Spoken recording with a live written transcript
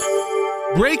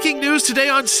Breaking news today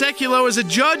on Sekulow as a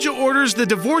judge orders the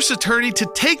divorce attorney to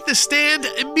take the stand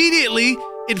immediately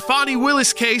in Fani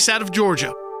Willis case out of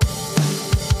Georgia.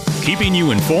 Keeping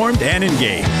you informed and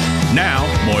engaged, now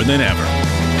more than ever.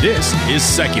 This is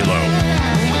Sekulow.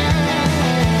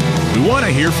 We want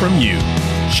to hear from you.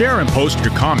 Share and post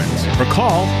your comments or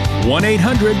call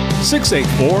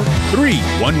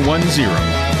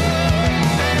 1-800-684-3110.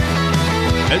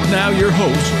 And now your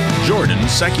host, Jordan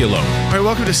Sekulow. All right,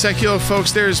 welcome to Sekulow,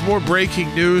 folks. There is more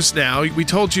breaking news now. We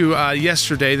told you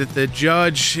yesterday that the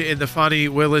judge in the Fani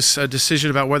Willis decision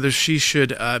about whether she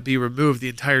should be removed, the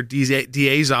entire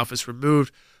DA's office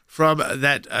removed from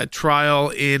that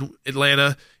trial in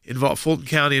Atlanta, Fulton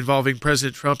County, involving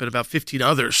President Trump and about 15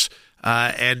 others.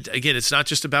 And again, it's not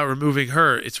just about removing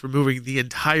her. It's removing the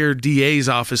entire DA's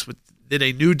office. Then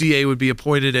a new DA would be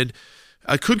appointed and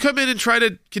could come in and try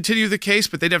to continue the case,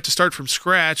 but they'd have to start from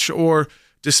scratch or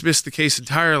dismiss the case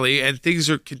entirely. And things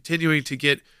are continuing to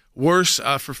get worse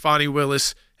for Fani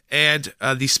Willis and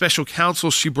the special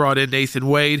counsel she brought in, Nathan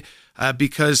Wade,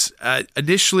 because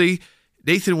initially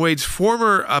Nathan Wade's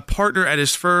former partner at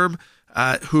his firm,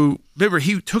 who, remember,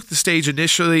 he took the stage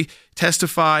initially,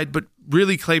 testified, but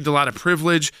really claimed a lot of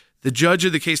privilege. The judge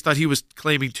of the case thought he was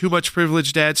claiming too much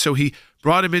privilege, Dad, so he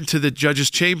brought him into the judge's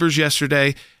chambers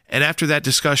yesterday, and after that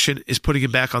discussion is putting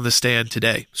him back on the stand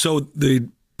today. So the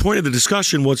point of the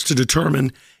discussion was to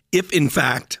determine if, in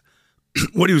fact,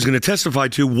 what he was going to testify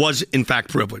to was, in fact,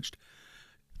 privileged.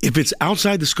 If it's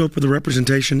outside the scope of the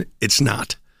representation, it's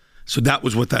not. So that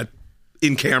was what that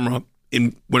in camera,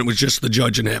 when it was just the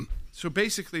judge and him. So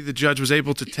basically the judge was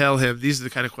able to tell him, these are the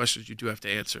kind of questions you do have to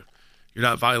answer. You're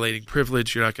not violating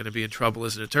privilege. You're not going to be in trouble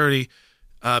as an attorney.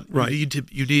 Right.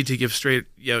 You need to give straight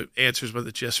answers, whether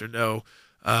it's yes or no,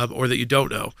 or that you don't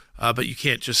know. But you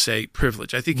can't just say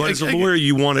privilege. I think. But as a lawyer,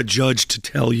 you want a judge to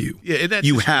tell you. Yeah, and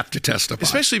you have to testify.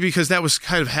 Especially because that was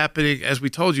kind of happening, as we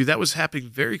told you, that was happening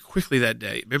very quickly that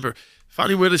day. Remember,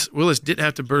 Fani Willis didn't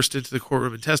have to burst into the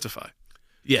courtroom and testify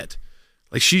yet.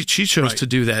 Like she chose to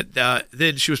do that.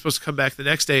 Then she was supposed to come back the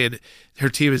next day, and her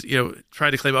team is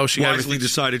trying to claim, she wisely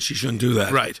decided she shouldn't do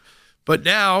that. Right. But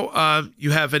now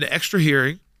you have an extra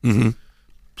hearing,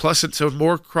 plus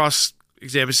more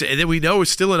cross-examination, and then we know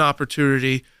it's still an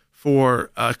opportunity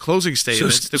for closing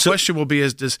statements. The question will be: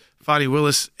 does Fani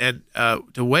Willis and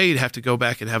Wade have to go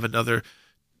back and have another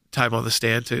time on the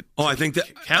stand to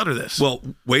counter this? Well,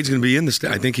 Wade's going to be in the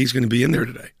stand. I think he's going to be in there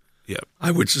today. Yeah,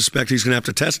 I would suspect he's going to have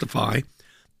to testify.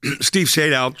 Steve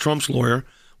Sadow, Trump's lawyer,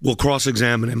 will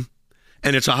cross-examine him,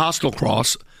 and it's a hostile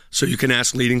cross, so you can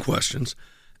ask leading questions.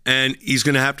 And he's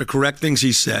going to have to correct things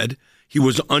he said. He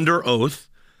was under oath,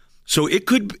 so it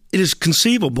is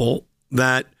conceivable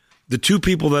that the two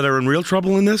people that are in real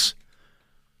trouble in this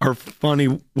are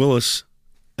Fani Willis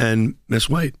and Mr.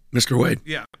 Wade.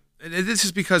 Yeah, and this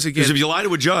is because if you lie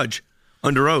to a judge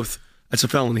under oath, that's a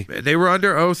felony. They were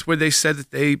under oath when they said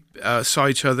that they saw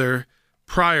each other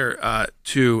prior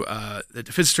to the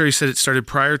defense attorney said it started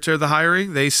prior to the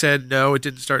hiring. They said no, it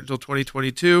didn't start until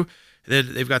 2022. And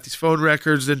then they've got these phone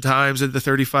records and times and the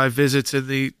 35 visits and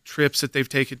the trips that they've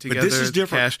taken together. But this is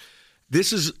different.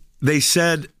 They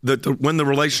said that when the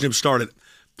relationship started.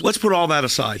 Let's put all that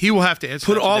aside. He will have to answer.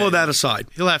 Put all of that aside.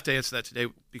 He'll have to answer that today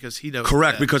because he knows.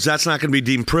 Correct, because that's not going to be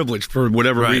deemed privileged for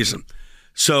whatever reason.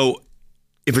 So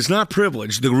if it's not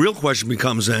privileged, the real question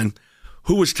becomes then,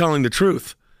 who was telling the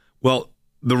truth? Well,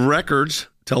 the records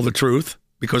tell the truth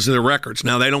because they're records.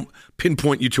 Now, they don't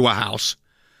pinpoint you to a house.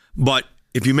 But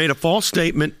if you made a false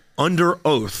statement under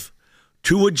oath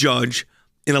to a judge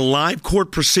in a live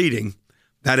court proceeding,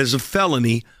 that is a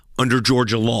felony under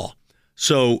Georgia law.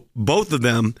 So both of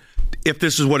them, if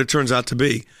this is what it turns out to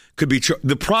be, could be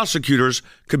the prosecutors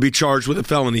could be charged with a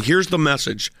felony. Here's the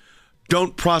message.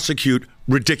 Don't prosecute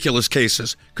ridiculous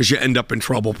cases because you end up in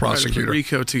trouble, prosecutor.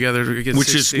 RICO together against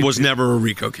which was never a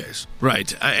RICO case.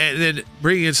 Right. And then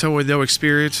bringing in someone with no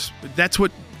experience, that's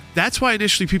why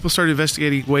initially people started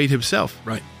investigating Wade himself.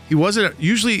 Right. He wasn't,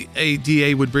 usually a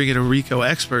DA would bring in a RICO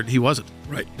expert. He wasn't.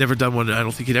 Right. Never done one. I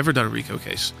don't think he'd ever done a RICO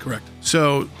case. Correct.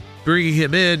 So bringing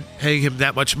him in, paying him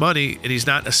that much money, and he's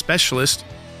not a specialist,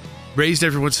 raised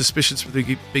everyone's suspicions from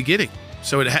the beginning.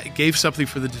 So it gave something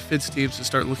for the defense teams to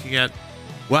start looking at.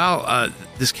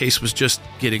 This case was just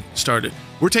getting started.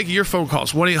 We're taking your phone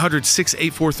calls,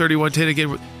 1-800-684-3110.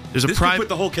 Again, there's a this could put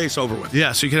the whole case over with.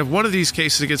 Yeah, so you can have one of these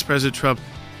cases against President Trump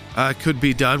could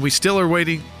be done. We still are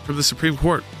waiting from the Supreme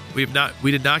Court. We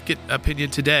did not get opinion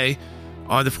today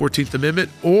on the 14th Amendment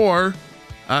or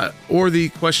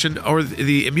the question or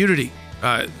the immunity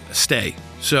stay.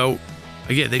 So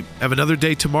again, they have another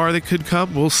day tomorrow that could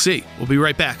come. We'll see. We'll be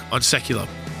right back on Sekulow.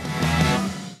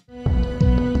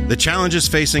 The challenges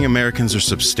facing Americans are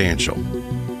substantial.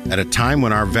 At a time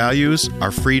when our values, our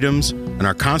freedoms, and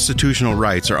our constitutional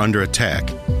rights are under attack,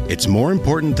 it's more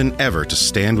important than ever to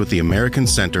stand with the American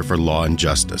Center for Law and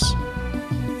Justice.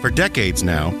 For decades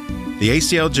now, the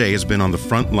ACLJ has been on the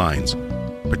front lines,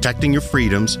 protecting your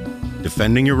freedoms,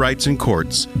 defending your rights in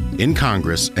courts, in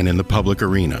Congress, and in the public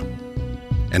arena.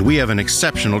 And we have an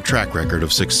exceptional track record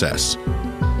of success.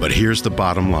 But here's the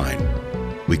bottom line.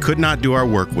 We could not do our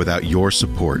work without your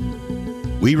support.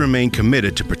 We remain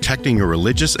committed to protecting your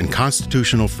religious and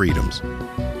constitutional freedoms.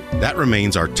 That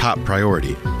remains our top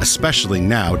priority, especially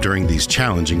now during these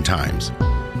challenging times.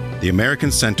 The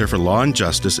American Center for Law and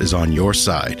Justice is on your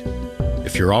side.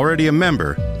 If you're already a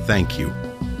member, thank you.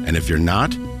 And if you're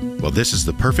not, well, this is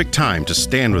the perfect time to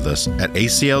stand with us at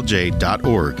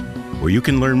aclj.org, where you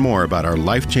can learn more about our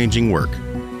life-changing work.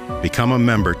 Become a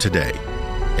member today.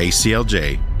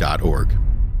 aclj.org.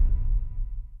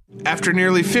 After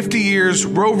nearly 50 years,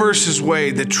 Roe v.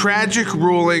 Wade, the tragic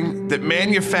ruling that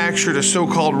manufactured a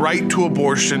so-called right to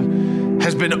abortion,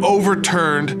 has been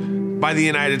overturned by the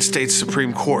United States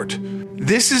Supreme Court.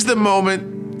 This is the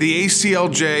moment the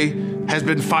ACLJ has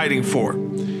been fighting for.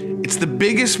 It's the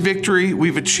biggest victory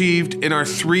we've achieved in our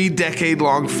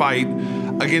 3-decade-long fight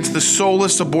against the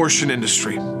soulless abortion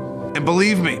industry. And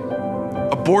believe me,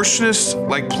 abortionists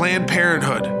like Planned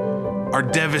Parenthood are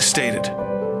devastated.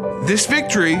 This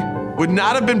victory would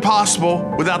not have been possible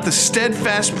without the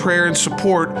steadfast prayer and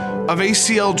support of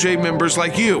ACLJ members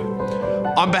like you.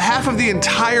 On behalf of the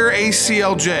entire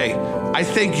ACLJ, I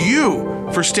thank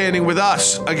you for standing with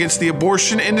us against the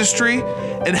abortion industry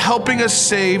and helping us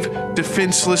save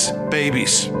defenseless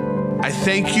babies. I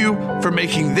thank you for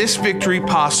making this victory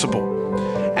possible.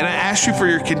 And I ask you for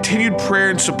your continued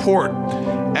prayer and support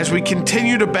as we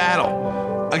continue to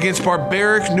battle against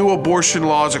barbaric new abortion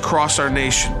laws across our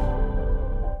nation.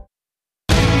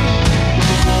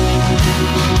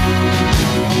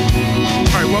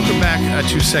 All right, welcome back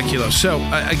to Sekulow. So,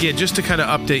 again, just to kind of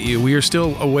update you, we are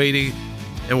still awaiting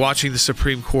and watching the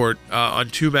Supreme Court on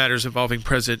two matters involving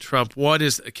President Trump. One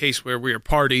is a case where we are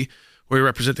party, where we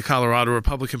represent the Colorado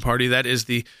Republican Party. That is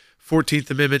the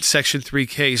 14th Amendment Section 3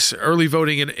 case. Early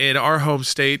voting in our home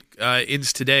state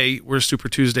ends today. We're a Super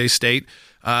Tuesday state.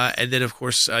 And then, of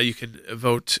course, you can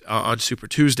vote on Super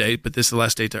Tuesday, but this is the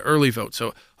last day to early vote.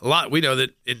 So we know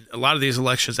that in a lot of these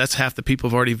elections, that's half the people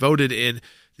have already voted in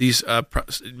these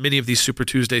many of these Super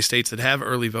Tuesday states that have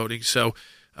early voting. So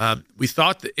we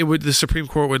thought that the Supreme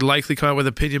Court would likely come out with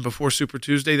an opinion before Super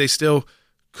Tuesday. They still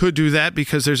could do that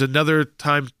because there's another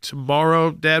time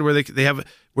tomorrow, Dad,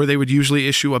 where they would usually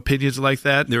issue opinions like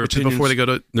that before they go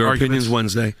to their arguments. opinions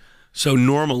Wednesday. So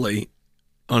normally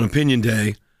on opinion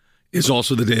day is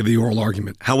also the day of the oral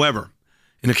argument. However,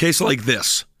 in a case like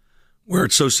this, where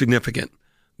it's so significant,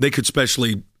 they could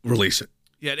specially release it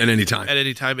at any time. At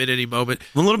any time, at any moment.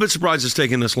 I'm a little bit surprised it's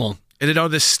taking this long. And then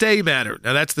on the stay matter,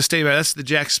 now that's the stay matter. That's the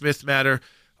Jack Smith matter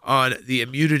on the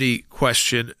immunity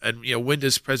question. And, when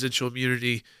does presidential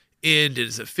immunity end?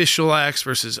 Is it official acts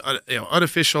versus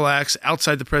unofficial acts,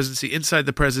 outside the presidency, inside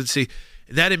the presidency?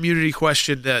 And that immunity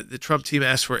question, the Trump team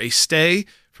asked for a stay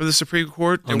from the Supreme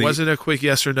Court. There wasn't a quick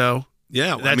yes or no.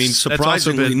 Yeah,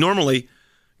 surprisingly, normally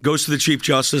goes to the Chief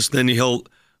Justice, then he'll,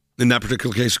 in that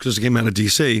particular case, because it came out of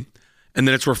D.C., and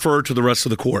then it's referred to the rest of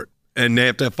the court. And they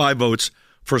have to have 5 votes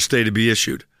for a stay to be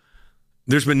issued.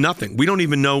 There's been nothing. We don't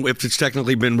even know if it's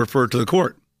technically been referred to the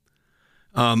court.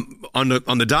 On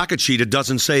the docket sheet, it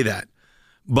doesn't say that.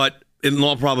 But in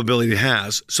all probability, it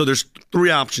has. So there's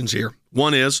 3 options here.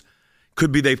 One is,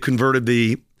 could be they've converted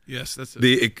the... Yes, that's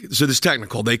it. So this is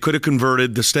technical. They could have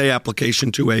converted the stay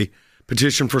application to a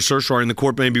petition for certiorari, and the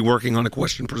court may be working on a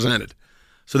question presented.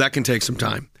 So that can take some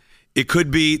time. It could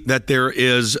be that there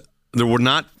were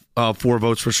not 4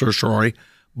 votes for certiorari,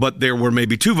 but there were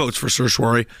maybe 2 votes for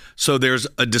certiorari. So there's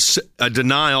a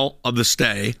denial of the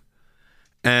stay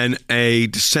and a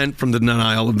dissent from the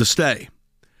denial of the stay.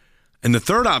 And the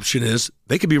third option is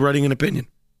they could be writing an opinion.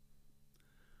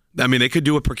 I mean, they could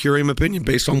do a per curiam opinion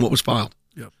based on what was filed.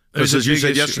 Yeah. Because as you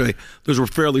said yesterday, those were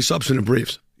fairly substantive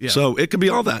briefs. Yeah. So it could be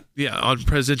all that. Yeah, on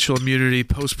presidential immunity,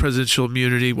 post-presidential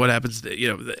immunity, what happens,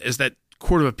 as that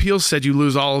Court of Appeals said, you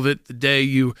lose all of it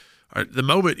the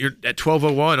moment you're at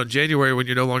 12:01 on January when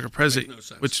you're no longer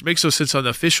president, which makes no sense on the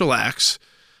official acts.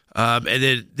 And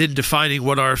then defining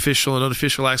what are official and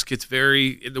unofficial acts gets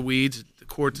very in the weeds. The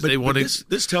court,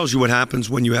 this tells you what happens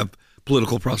when you have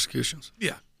political prosecutions.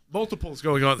 Yeah, multiples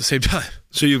going on at the same time.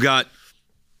 So you've got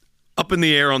up in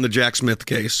the air on the Jack Smith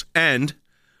case. And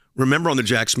remember on the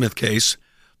Jack Smith case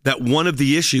that one of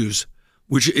the issues,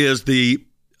 which is the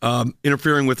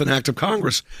interfering with an act of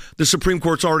Congress, the Supreme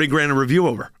Court's already granted review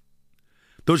over.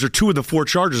 Those are 2 of the 4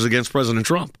 charges against President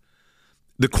Trump.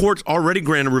 The court's already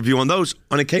granted review on those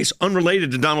on a case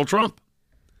unrelated to Donald Trump.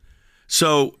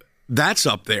 So that's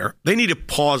up there. They need to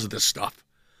pause this stuff.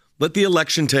 Let the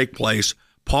election take place.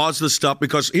 Pause the stuff,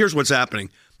 because here's what's happening.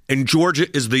 And Georgia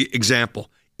is the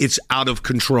example. It's out of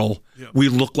control. Yep. We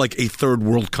look like a third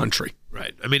world country.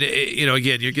 Right. I mean,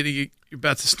 again,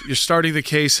 you're starting the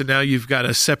case, and now you've got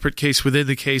a separate case within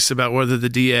the case about whether the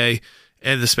DA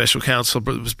and the special counsel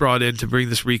was brought in to bring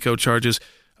this RICO charges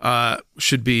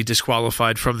should be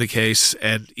disqualified from the case.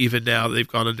 And even now they've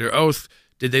gone under oath.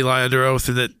 Did they lie under oath?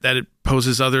 And that it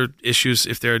poses other issues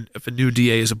if a new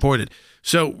DA is appointed.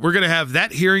 So we're going to have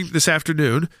that hearing this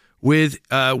afternoon with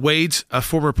Wade's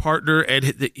former partner,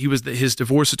 and he was his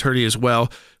divorce attorney as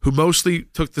well, who mostly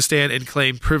took the stand and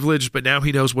claimed privilege, but now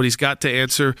he knows what he's got to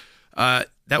answer. That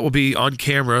will be on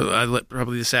camera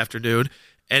probably this afternoon.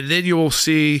 And then you will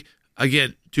see,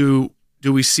 again, do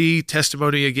we see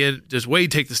testimony again? Does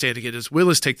Wade take the stand again? Does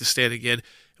Willis take the stand again?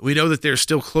 We know that there's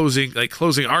still closing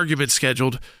arguments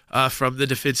scheduled from the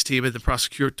defense team and the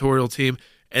prosecutorial team,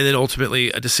 and then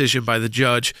ultimately a decision by the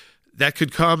judge. That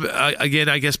could come, again,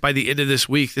 I guess, by the end of this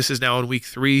week. This is now in week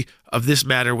 3 of this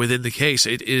matter within the case.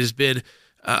 It has been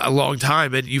a long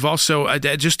time. And you've also,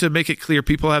 just to make it clear,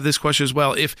 people have this question as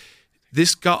well. If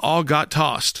this all got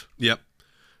tossed, yep.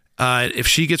 If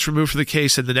she gets removed from the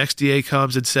case and the next DA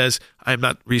comes and says, I'm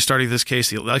not restarting this case,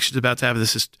 the election's about to happen,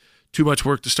 this is too much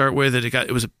work to start with, and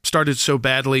it was started so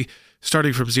badly,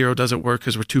 starting from zero doesn't work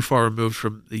because we're too far removed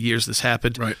from the years this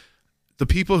happened. Right. The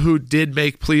people who did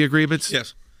make plea agreements,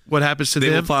 yes. What happens to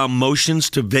them? They will file motions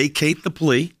to vacate the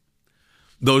plea.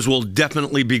 Those will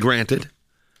definitely be granted,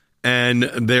 and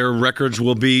their records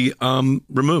will be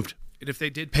removed. And if they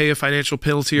did pay a financial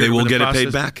penalty, they will get it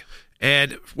paid back.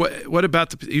 And what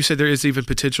about you said there is even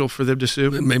potential for them to sue?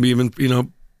 Maybe even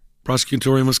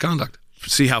prosecutorial misconduct.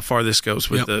 See how far this goes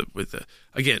with the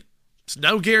again. It's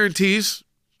no guarantees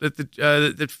that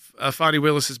that Fani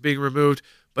Willis is being removed.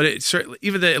 But it certainly,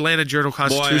 even the Atlanta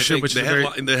Journal-Constitution, which the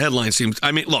headline seems.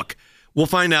 I mean, look, we'll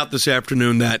find out this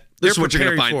afternoon that this is what you're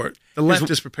going to find. For it. The left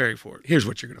is preparing for it. Here's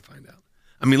what you're going to find out.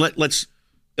 I mean, let's.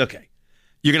 Okay,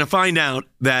 you're going to find out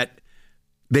that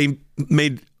they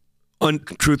made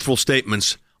untruthful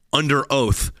statements under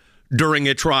oath during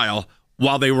a trial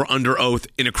while they were under oath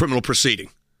in a criminal proceeding,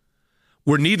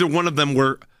 where neither one of them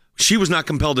were. She was not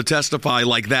compelled to testify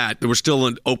like that. There was still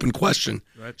an open question.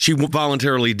 Right. She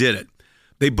voluntarily did it.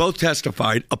 They both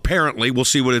testified. Apparently, we'll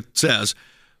see what it says,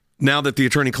 now that the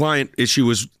attorney-client issue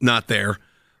is not there,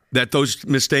 that those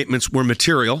misstatements were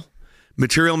material.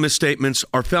 Material misstatements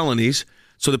are felonies.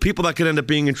 So the people that could end up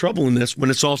being in trouble in this, when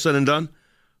it's all said and done,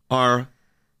 are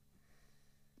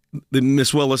the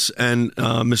Miss Willis and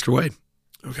Mr. Wade.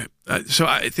 Okay. So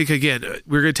I think, again,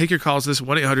 we're going to take your calls. This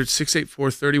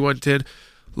 1-800-684-3110.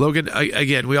 Logan,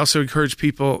 again, we also encourage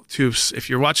people to, if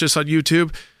you're watching us on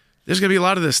YouTube, there's going to be a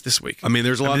lot of this week. I mean,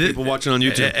 there's a lot of people watching on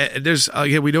YouTube. And there's,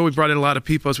 again, we know we brought in a lot of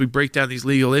people as we break down these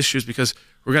legal issues, because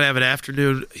we're going to have an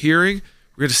afternoon hearing.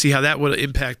 We're going to see how that will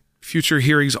impact future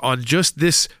hearings on just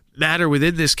this matter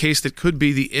within this case that could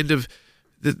be the end of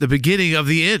the beginning of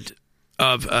the end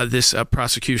of this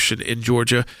prosecution in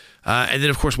Georgia. And then,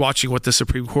 of course, watching what the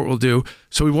Supreme Court will do.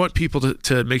 So we want people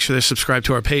to make sure they're subscribed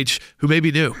to our page who may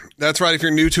be new. That's right. If you're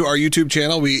new to our YouTube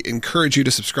channel, we encourage you to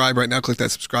subscribe right now. Click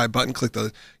that subscribe button. Click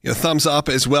the thumbs up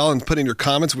as well, and put in your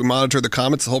comments. We monitor the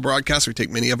comments the whole broadcast. We take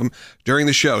many of them during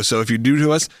the show. So if you're new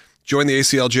to us, join the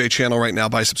ACLJ channel right now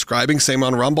by subscribing. Same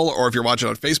on Rumble, or if you're watching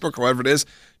on Facebook or whatever it is,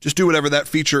 just do whatever that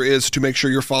feature is to make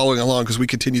sure you're following along, because we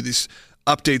continue these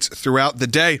updates throughout the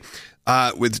day.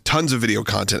 With tons of video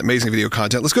content, amazing video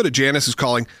content. Let's go to Janice, who's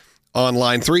calling on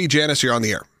line 3. Janice, you're on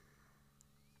the air.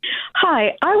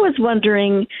 Hi, I was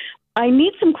wondering, I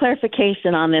need some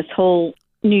clarification on this whole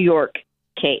New York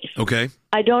case. Okay.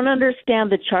 I don't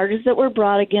understand the charges that were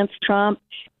brought against Trump.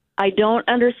 I don't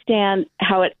understand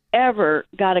how it ever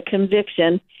got a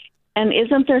conviction. And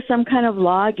isn't there some kind of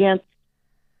law against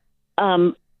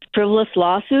frivolous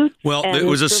lawsuits? Well, it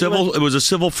was a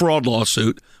civil fraud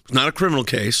lawsuit. It was not a criminal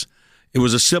case. It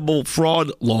was a civil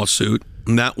fraud lawsuit,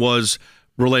 and that was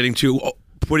relating to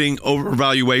putting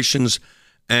overvaluations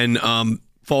and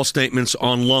false statements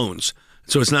on loans.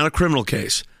 So it's not a criminal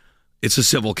case. It's a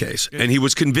civil case, and he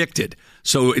was convicted.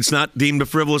 So it's not deemed a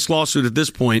frivolous lawsuit at this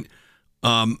point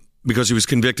because he was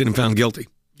convicted and found guilty.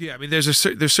 Yeah, I mean, there's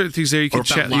certain things there you can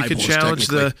challenge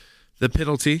the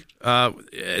penalty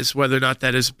as whether or not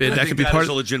that has been. That could be part of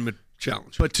a legitimate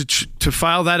challenge. But to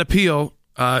file that appeal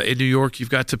in New York, you've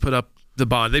got to put up the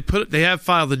bond. They have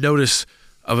filed the notice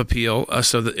of appeal,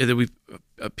 so that it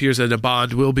appears that a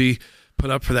bond will be put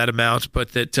up for that amount,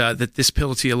 but that this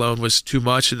penalty alone was too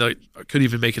much, and they could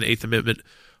even make an Eighth Amendment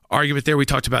argument there. We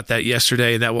talked about that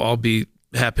yesterday, and that will all be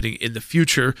happening in the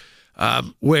future,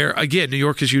 where, again, New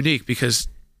York is unique because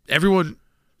everyone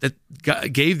that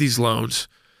gave these loans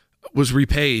was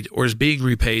repaid or is being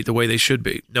repaid the way they should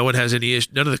be. No one has any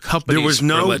issue. None of the companies. There was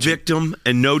no victim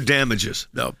and no damages.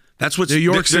 No. That's what New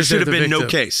York there should have been victim. no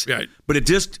case. Right. But it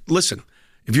just, listen,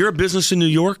 if you're a business in New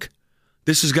York,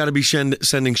 this has got to be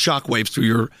sending shockwaves through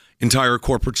your entire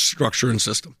corporate structure and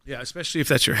system. Yeah, especially if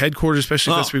that's your headquarters,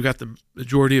 especially if that's where you've got the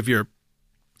majority of your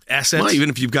assets. Well, even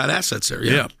if you've got assets there,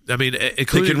 yeah. I mean, they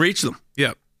can reach them.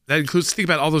 Yeah. That includes, think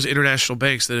about all those international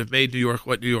banks that have made New York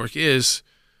what New York is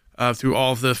through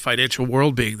all of the financial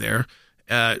world being there,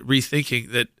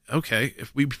 rethinking that, okay,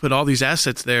 if we put all these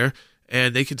assets there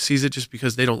and they can seize it just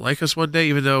because they don't like us one day,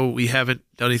 even though we haven't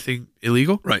done anything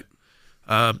illegal. Right.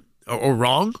 Or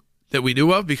wrong that we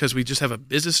knew of because we just have a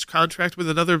business contract with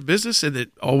another business and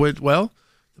it all went well.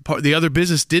 The other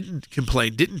business didn't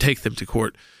complain, didn't take them to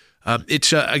court.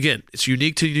 It's again, it's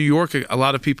unique to New York. A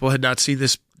lot of people had not seen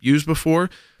this used before,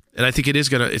 and I think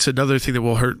it's another thing that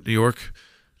will hurt New York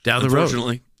down the road.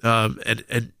 Unfortunately.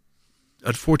 And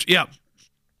unfortunately, yeah,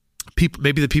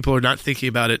 maybe the people are not thinking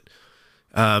about it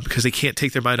because they can't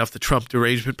take their mind off the Trump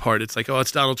derangement part. It's like, oh,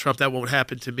 it's Donald Trump, that won't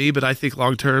happen to me. But I think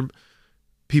long term,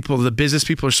 the business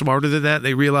people are smarter than that.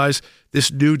 They realize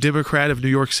this new Democrat of New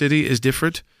York City is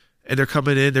different, and they're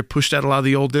coming in. They're pushed out a lot of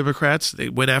the old Democrats. They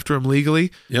went after them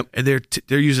legally, and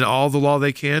they're using all the law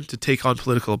they can to take on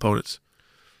political opponents.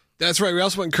 That's right. We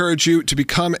also encourage you to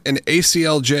become an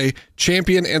ACLJ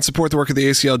champion and support the work of the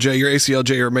ACLJ. Your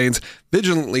ACLJ remains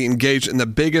vigilantly engaged in the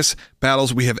biggest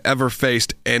battles we have ever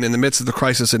faced, and in the midst of the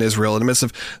crisis in Israel, in the midst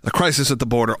of the crisis at the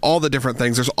border, all the different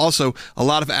things. There's also a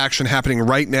lot of action happening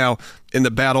right now in the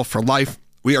battle for life.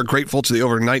 We are grateful to the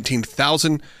over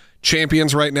 19,000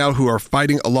 champions right now who are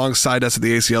fighting alongside us at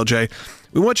the ACLJ.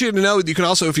 We want you to know that you can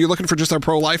also, if you're looking for just our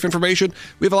pro-life information,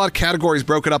 we have a lot of categories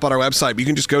broken up on our website. You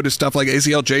can just go to stuff like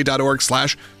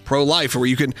aclj.org/pro-life, where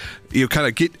you can kind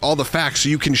of get all the facts so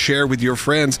you can share with your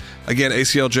friends. Again,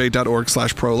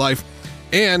 aclj.org/pro-life.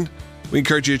 And we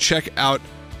encourage you to check out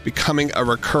becoming a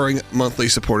recurring monthly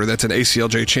supporter. That's an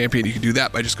ACLJ champion. You can do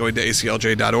that by just going to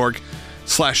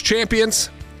aclj.org/champions.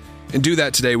 And do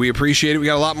that today. We appreciate it. We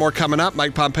got a lot more coming up.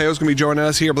 Mike Pompeo is going to be joining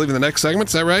us here, I believe, in the next segment.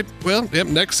 Is that right? Well, yep,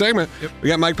 next segment. Yep. We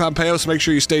got Mike Pompeo, so make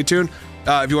sure you stay tuned.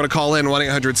 If you want to call in,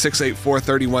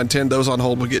 1-800-684-3110. Those on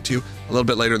hold will get to you a little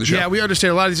bit later in the show. Yeah, we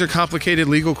understand a lot of these are complicated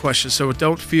legal questions, so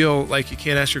don't feel like you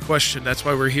can't ask your question. That's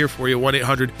why we're here for you,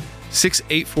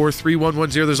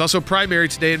 1-800-684-3110. There's also primary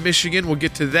today in Michigan. We'll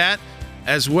get to that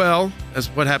as well as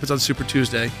what happens on Super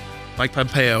Tuesday. Mike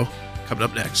Pompeo coming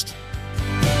up next.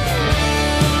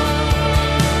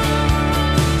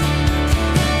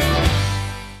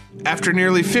 After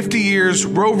nearly 50 years,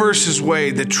 Roe v.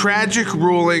 Wade, the tragic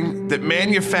ruling that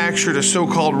manufactured a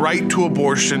so-called right to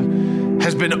abortion,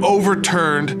 has been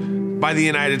overturned by the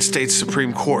United States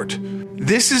Supreme Court.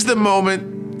 This is the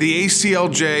moment the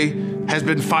ACLJ has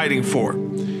been fighting for.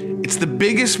 It's the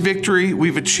biggest victory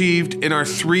we've achieved in our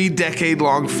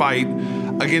 3-decade-long fight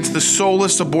against the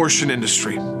soulless abortion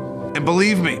industry. And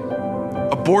believe me,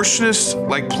 abortionists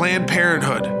like Planned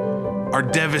Parenthood are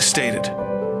devastated.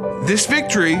 This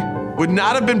victory would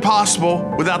not have been possible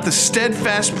without the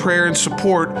steadfast prayer and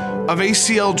support of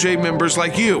ACLJ members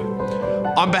like you.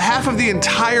 On behalf of the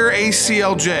entire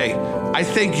ACLJ, I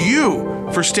thank you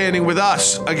for standing with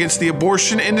us against the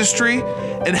abortion industry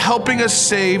and helping us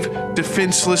save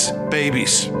defenseless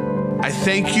babies. I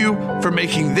thank you for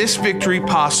making this victory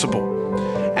possible.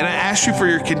 And I ask you for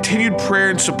your continued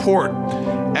prayer and support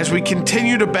as we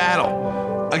continue to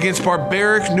battle against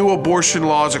barbaric new abortion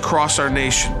laws across our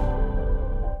nation.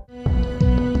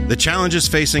 The challenges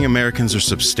facing Americans are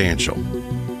substantial.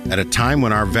 At a time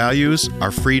when our values,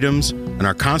 our freedoms, and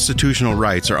our constitutional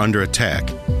rights are under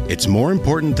attack, it's more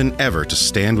important than ever to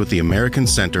stand with the American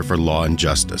Center for Law and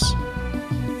Justice.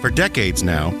 For decades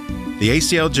now, the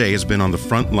ACLJ has been on the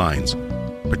front lines,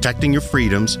 protecting your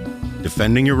freedoms,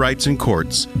 defending your rights in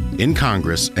courts, in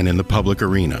Congress, and in the public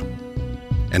arena.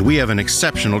 And we have an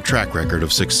exceptional track record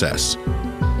of success.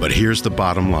 But here's the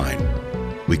bottom line.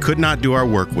 We could not do our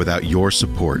work without your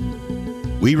support.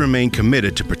 We remain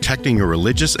committed to protecting your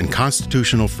religious and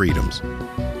constitutional freedoms.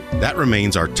 That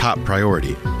remains our top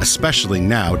priority, especially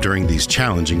now during these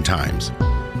challenging times.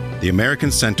 The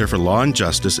American Center for Law and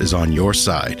Justice is on your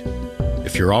side.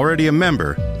 If you're already a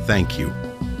member, thank you.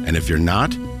 And if you're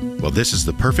not, well, this is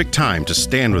the perfect time to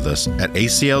stand with us at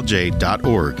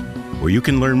aclj.org, where you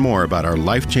can learn more about our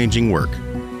life-changing work.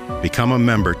 Become a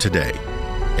member today.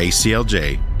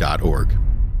 aclj.org.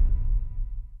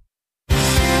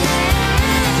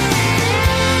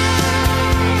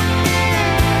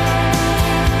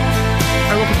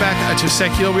 is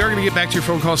Sekulow. We are going to get back to your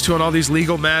phone calls, too, on all these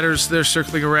legal matters that are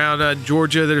circling around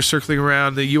Georgia, that are circling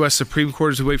around the U.S. Supreme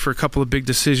Court as we wait for a couple of big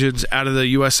decisions out of the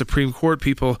U.S. Supreme Court.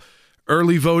 People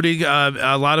early voting.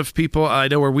 A lot of people, I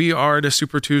know where we are in a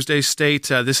Super Tuesday state,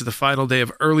 this is the final day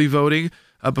of early voting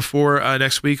before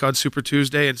next week on Super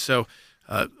Tuesday. And so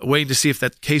waiting to see if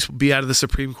that case will be out of the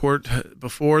Supreme Court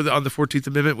before on the 14th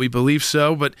Amendment. We believe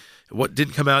so, but what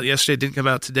didn't come out yesterday didn't come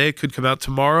out today. It could come out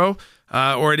tomorrow.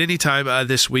 Or at any time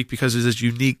this week, because of this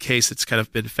unique case that's kind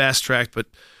of been fast-tracked, but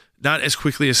not as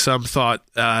quickly as some thought,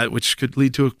 which could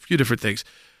lead to a few different things.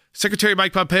 Secretary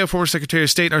Mike Pompeo, former Secretary of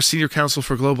State and our Senior Counsel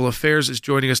for Global Affairs, is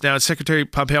joining us now. And Secretary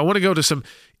Pompeo, I want to go to some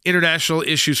international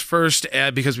issues first,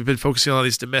 because we've been focusing on all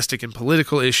these domestic and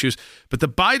political issues. But the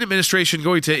Biden administration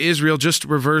going to Israel just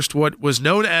reversed what was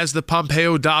known as the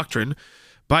Pompeo Doctrine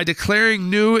by declaring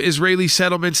new Israeli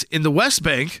settlements in the West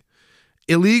Bank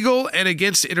illegal and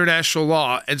against international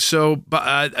law. And so,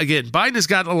 again, Biden has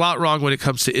gotten a lot wrong when it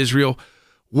comes to Israel.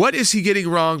 What is he getting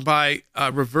wrong by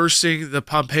reversing the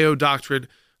Pompeo Doctrine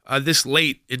this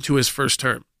late into his first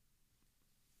term?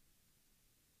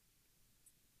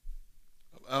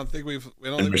 I don't think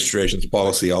administration's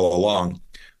policy all along,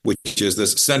 which is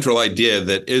this central idea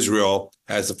that Israel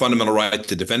has the fundamental right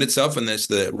to defend itself, and that's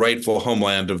the rightful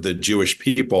homeland of the Jewish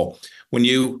people. When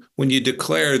you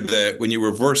declare that, when you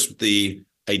reverse the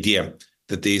idea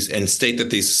that and state that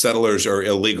these settlers are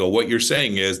illegal, what you're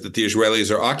saying is that the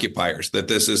Israelis are occupiers, that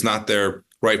this is not their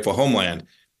rightful homeland.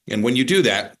 And when you do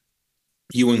that,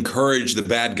 you encourage the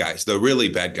bad guys, the really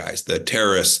bad guys, the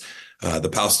terrorists, the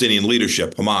Palestinian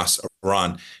leadership, Hamas,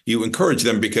 Iran. You encourage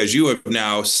them because you have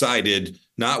now sided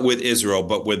not with Israel,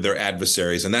 but with their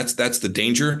adversaries. And that's the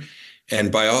danger. And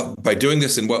by doing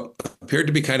this in what appeared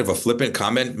to be kind of a flippant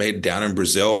comment made down in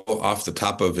Brazil off the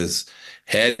top of his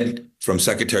head from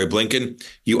Secretary Blinken,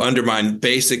 you undermine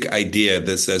basic idea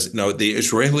that says, no, the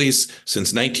Israelis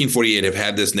since 1948 have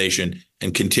had this nation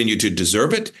and continue to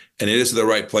deserve it. And it is the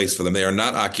right place for them. They are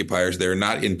not occupiers. They're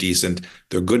not indecent.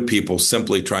 They're good people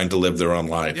simply trying to live their own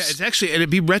lives. Yeah, it's actually, and it'd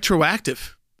be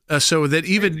retroactive. So that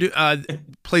even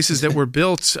places that were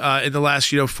built in the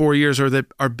last 4 years or that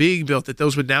are being built, that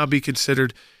those would now be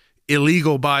considered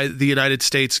illegal by the United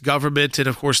States government. And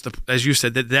of course, as you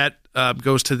said, that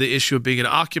goes to the issue of being an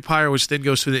occupier, which then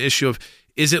goes to the issue of,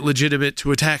 is it legitimate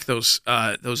to attack those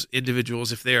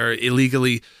individuals if they are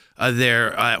illegally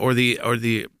there, or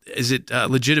is it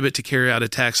legitimate to carry out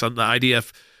attacks on the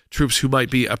IDF troops who might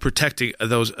be protecting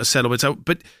those settlements?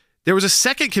 But there was a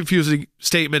second confusing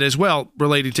statement as well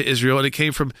relating to Israel, and it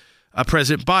came from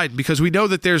President Biden, because we know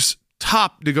that there's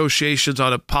top negotiations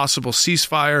on a possible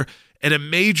ceasefire and a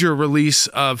major release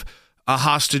of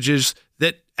hostages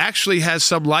that actually has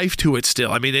some life to it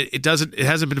still. I mean, it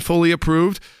hasn't been fully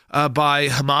approved by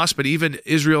Hamas, but even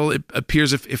Israel, it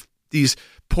appears if these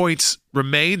points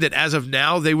remain, that as of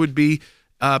now they would be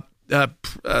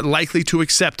likely to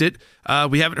accept it.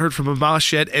 We haven't heard from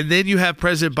Hamas yet. And then you have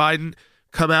President Biden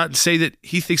come out and say that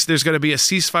he thinks there's going to be a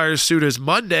ceasefire as soon as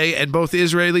Monday, and both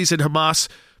Israelis and Hamas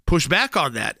push back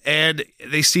on that. And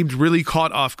they seemed really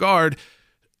caught off guard.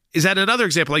 Is that another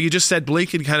example? Like you just said,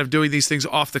 Blinken kind of doing these things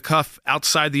off the cuff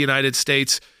outside the United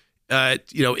States,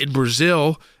 in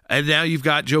Brazil, and now you've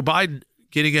got Joe Biden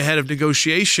getting ahead of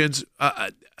negotiations.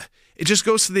 It just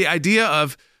goes to the idea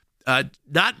of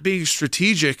not being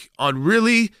strategic on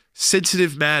really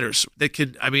sensitive matters that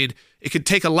it could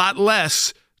take a lot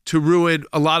less to ruin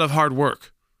a lot of hard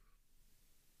work.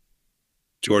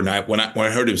 Jordan, when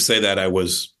I heard him say that, I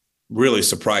was really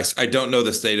surprised. I don't know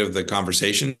the state of the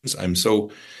conversations. I'm so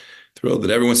thrilled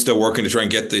that everyone's still working to try and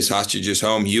get these hostages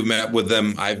home. You've met with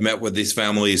them. I've met with these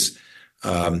families.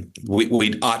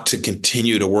 We ought to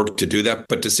continue to work to do that.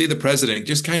 But to see the president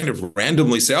just kind of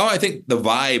randomly say, I think the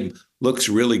vibe looks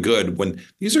really good, when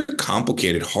these are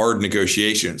complicated, hard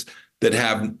negotiations that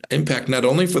have impact not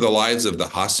only for the lives of the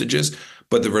hostages,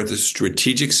 but for the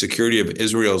strategic security of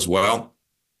Israel as well.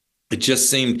 It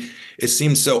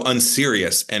seemed so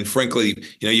unserious. And frankly,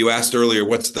 you asked earlier,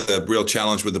 what's the real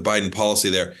challenge with the Biden policy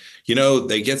there?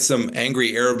 They get some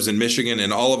angry Arabs in Michigan,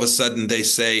 and all of a sudden they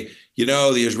say, the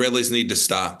Israelis need to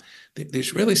stop. The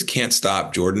Israelis can't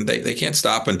stop, Jordan. They can't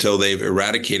stop until they've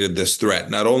eradicated this threat,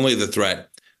 not only the threat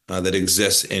that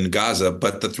exists in Gaza,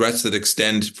 but the threats that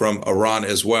extend from Iran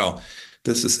as well.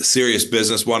 This is serious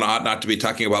business. One ought not to be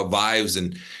talking about vibes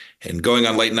and going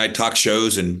on late night talk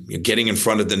shows and getting in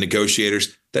front of the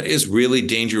negotiators. That is really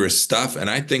dangerous stuff.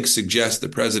 And I think suggests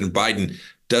that President Biden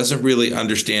doesn't really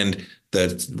understand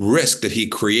the risk that he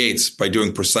creates by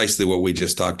doing precisely what we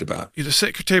just talked about.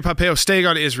 Secretary Pompeo staying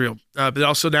on Israel, but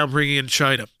also now bringing in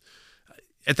China.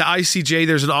 at the ICJ,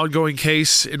 there's an ongoing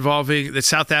case involving that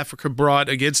South Africa brought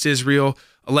against Israel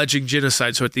alleging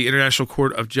genocide. So at the International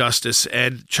Court of Justice,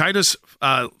 and China's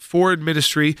foreign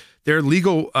ministry, their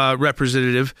legal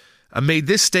representative, made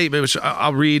this statement, which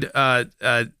I'll read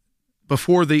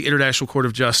before the International Court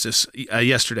of Justice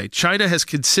yesterday. China has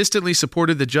consistently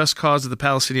supported the just cause of the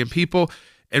Palestinian people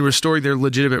and restoring their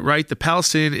legitimate right. The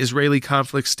Palestinian-Israeli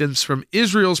conflict stems from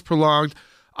Israel's prolonged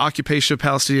occupation of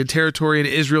Palestinian territory and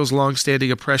Israel's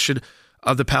longstanding oppression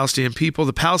of the Palestinian people.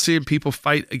 The Palestinian people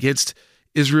fight against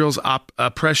Israel's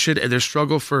oppression, and their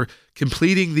struggle for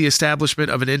completing the establishment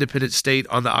of an independent state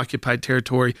on the occupied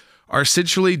territory are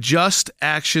essentially just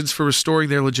actions for restoring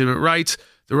their legitimate rights,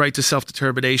 the right to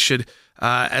self-determination,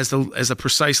 as a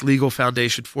precise legal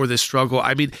foundation for this struggle.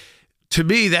 I mean, to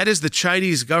me, that is the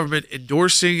Chinese government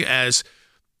endorsing as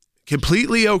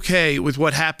completely okay with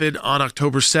what happened on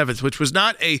October 7th, which was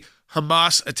not a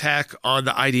Hamas attack on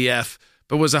the IDF,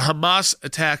 but was a Hamas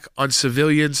attack on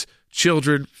civilians,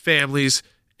 children, families,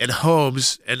 and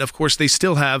homes. And of course, they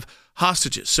still have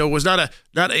hostages. So it was not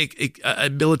a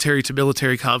military to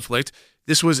military conflict.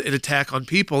 This was an attack on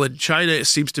people, and China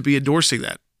seems to be endorsing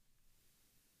that.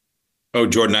 Oh,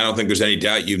 Jordan, I don't think there's any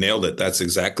doubt you nailed it. That's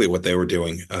exactly what they were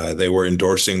doing. They were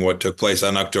endorsing what took place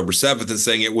on October 7th and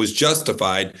saying it was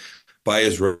justified by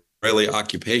Israeli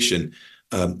occupation.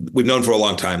 We've known for a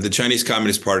long time the Chinese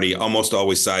Communist Party almost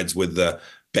always sides with the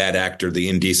bad actor, the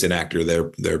indecent actor.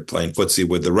 They're playing footsie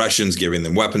with the Russians, giving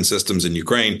them weapon systems in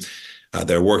Ukraine.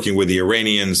 They're working with the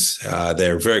Iranians.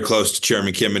 They're very close to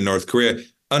Chairman Kim in North Korea.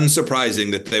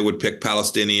 Unsurprising that they would pick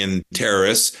Palestinian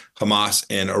terrorists, Hamas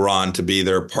and Iran, to be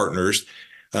their partners.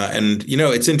 And, you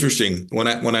know, it's interesting when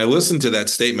I listen to that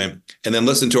statement and then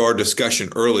listen to our discussion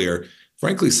earlier,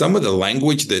 frankly, some of the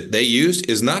language that they used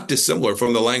is not dissimilar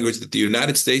from the language that the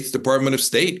United States Department of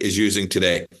State is using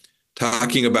today,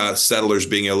 talking about settlers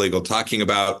being illegal, talking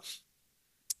about,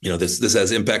 you know, this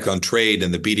has impact on trade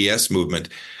and the BDS movement.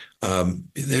 I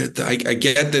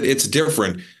get that it's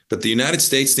different, but the United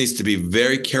States needs to be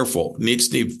very careful, needs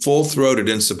to be full-throated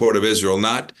in support of Israel,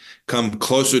 not come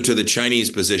closer to the Chinese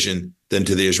position than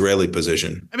to the Israeli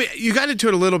position. I mean, you got into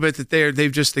it a little bit that they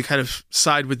kind of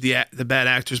side with the bad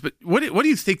actors, but what do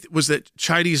you think was the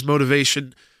Chinese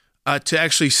motivation to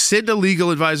actually send a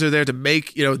legal advisor there to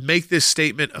make this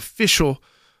statement official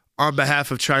on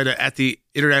behalf of China at the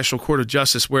International Court of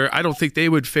Justice, where I don't think they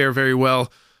would fare very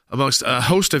well amongst a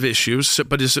host of issues,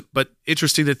 but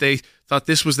interesting that they thought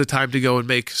this was the time to go and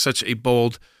make such a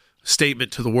bold statement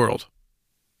to the world.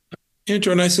 Yeah,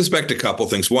 Jordan, I suspect a couple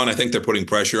things. One, I think they're putting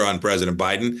pressure on President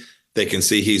Biden. They can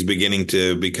see he's beginning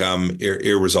to become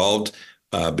irresolved,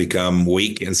 become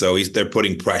weak, and so they're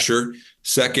putting pressure.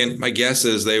 Second, my guess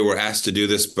is they were asked to do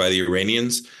this by the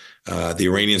Iranians. The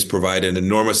Iranians provide an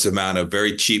enormous amount of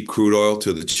very cheap crude oil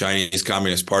to the Chinese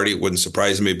Communist Party. It wouldn't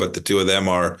surprise me, but the two of them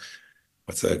are,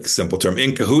 what's a simple term,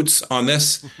 in cahoots on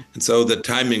this. And so the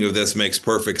timing of this makes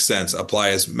perfect sense.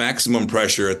 Applies maximum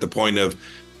pressure at the point of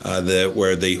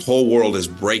where the whole world is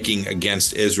breaking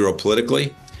against Israel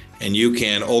politically. And you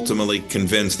can ultimately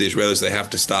convince the Israelis they have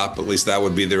to stop. At least that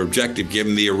would be their objective,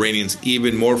 giving the Iranians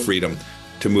even more freedom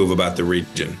to move about the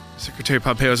region. Secretary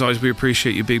Pompeo, as always, we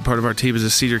appreciate you being part of our team as a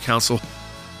senior counsel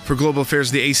for global affairs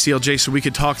of the ACLJ, so we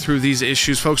can talk through these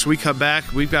issues. Folks, when we come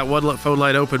back, we've got one phone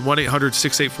line open,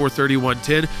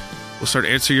 1-800-684-3110. We'll start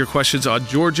answering your questions on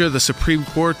Georgia, the Supreme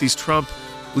Court, these Trump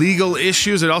legal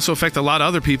issues that also affect a lot of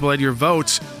other people, and your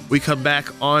votes. We come back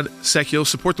on Sekulow.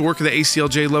 Support the work of the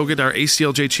ACLJ, Logan, our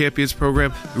ACLJ Champions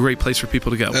program. A great place for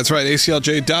people to go. That's right,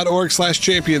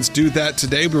 aclj.org/champions. Do that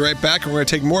today. We'll be right back, and we're going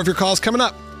to take more of your calls coming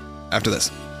up after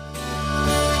this.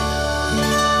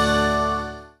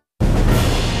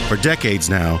 For decades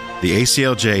now, the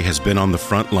ACLJ has been on the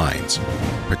front lines,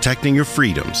 protecting your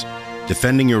freedoms,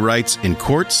 defending your rights in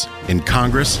courts, in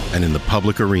Congress, and in the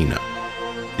public arena.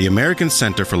 The American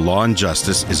Center for Law and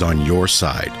Justice is on your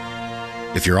side.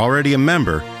 If you're already a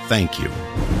member, thank you.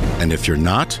 And if you're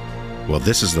not, well,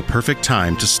 this is the perfect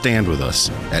time to stand with us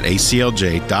at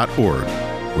aclj.org,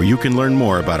 where you can learn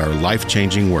more about our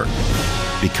life-changing work.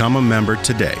 Become a member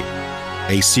today.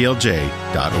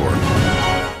 aclj.org.